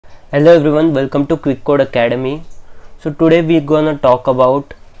Hello everyone, welcome to Quick Code Academy. So today we're gonna talk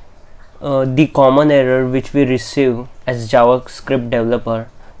about the common error which we receive as JavaScript developer,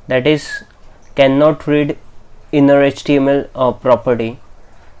 that is cannot read inner HTML property.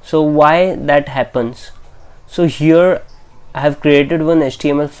 So why that happens? So here I have created one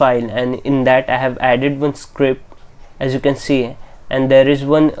HTML file, and in that I have added one script, as you can see, and there is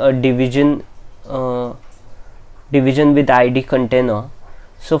one division with ID container.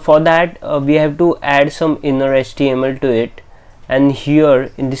 So for that we have to add some inner HTML to it, and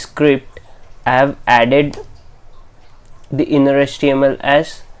here in the script I have added the inner HTML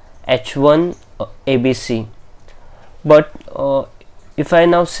as h1 abc. But if I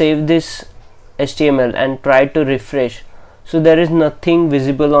now save this HTML and try to refresh, so there is nothing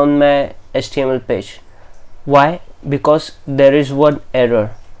visible on my HTML page. Why? Because there is one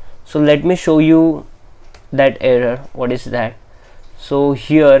error. So let me show you that error. What is that? So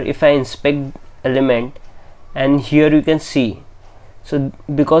here if I inspect element, and here you can see, so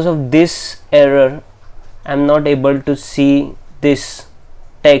because of this error I'm not able to see this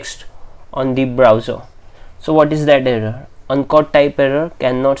text on the browser. So what is that error? Uncaught TypeError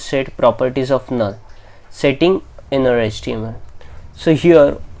cannot set properties of null, setting inner HTML. So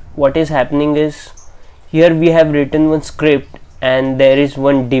here what is happening is, here we have written one script and there is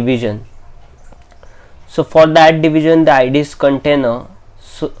one division. So for that division the ID is container,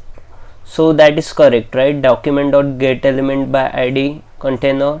 so that is correct, right? Document.get element by ID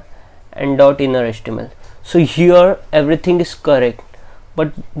container and .inner HTML. So here everything is correct,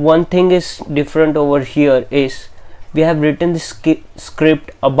 but one thing is different over here is we have written this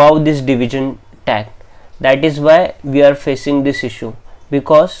script above this division tag. That is why we are facing this issue,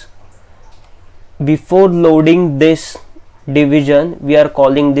 because before loading this division we are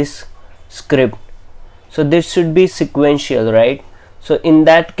calling this script. So this should be sequential, right? So in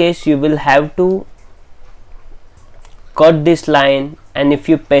that case you will have to cut this line, and if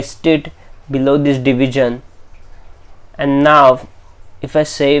you paste it below this division, and now if I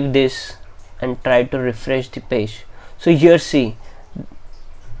save this and try to refresh the page, so here see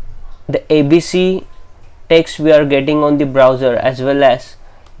the ABC text we are getting on the browser, as well as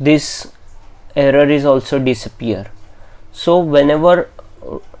this error is also disappear. So whenever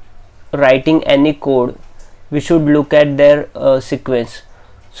writing any code, we should look at their sequence.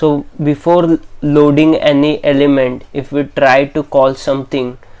 So before loading any element, if we try to call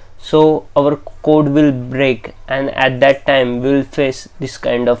something, so our code will break, and at that time we will face this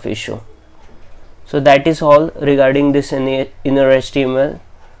kind of issue. So that is all regarding this inner HTML.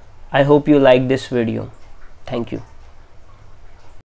 I hope you like this video. Thank you.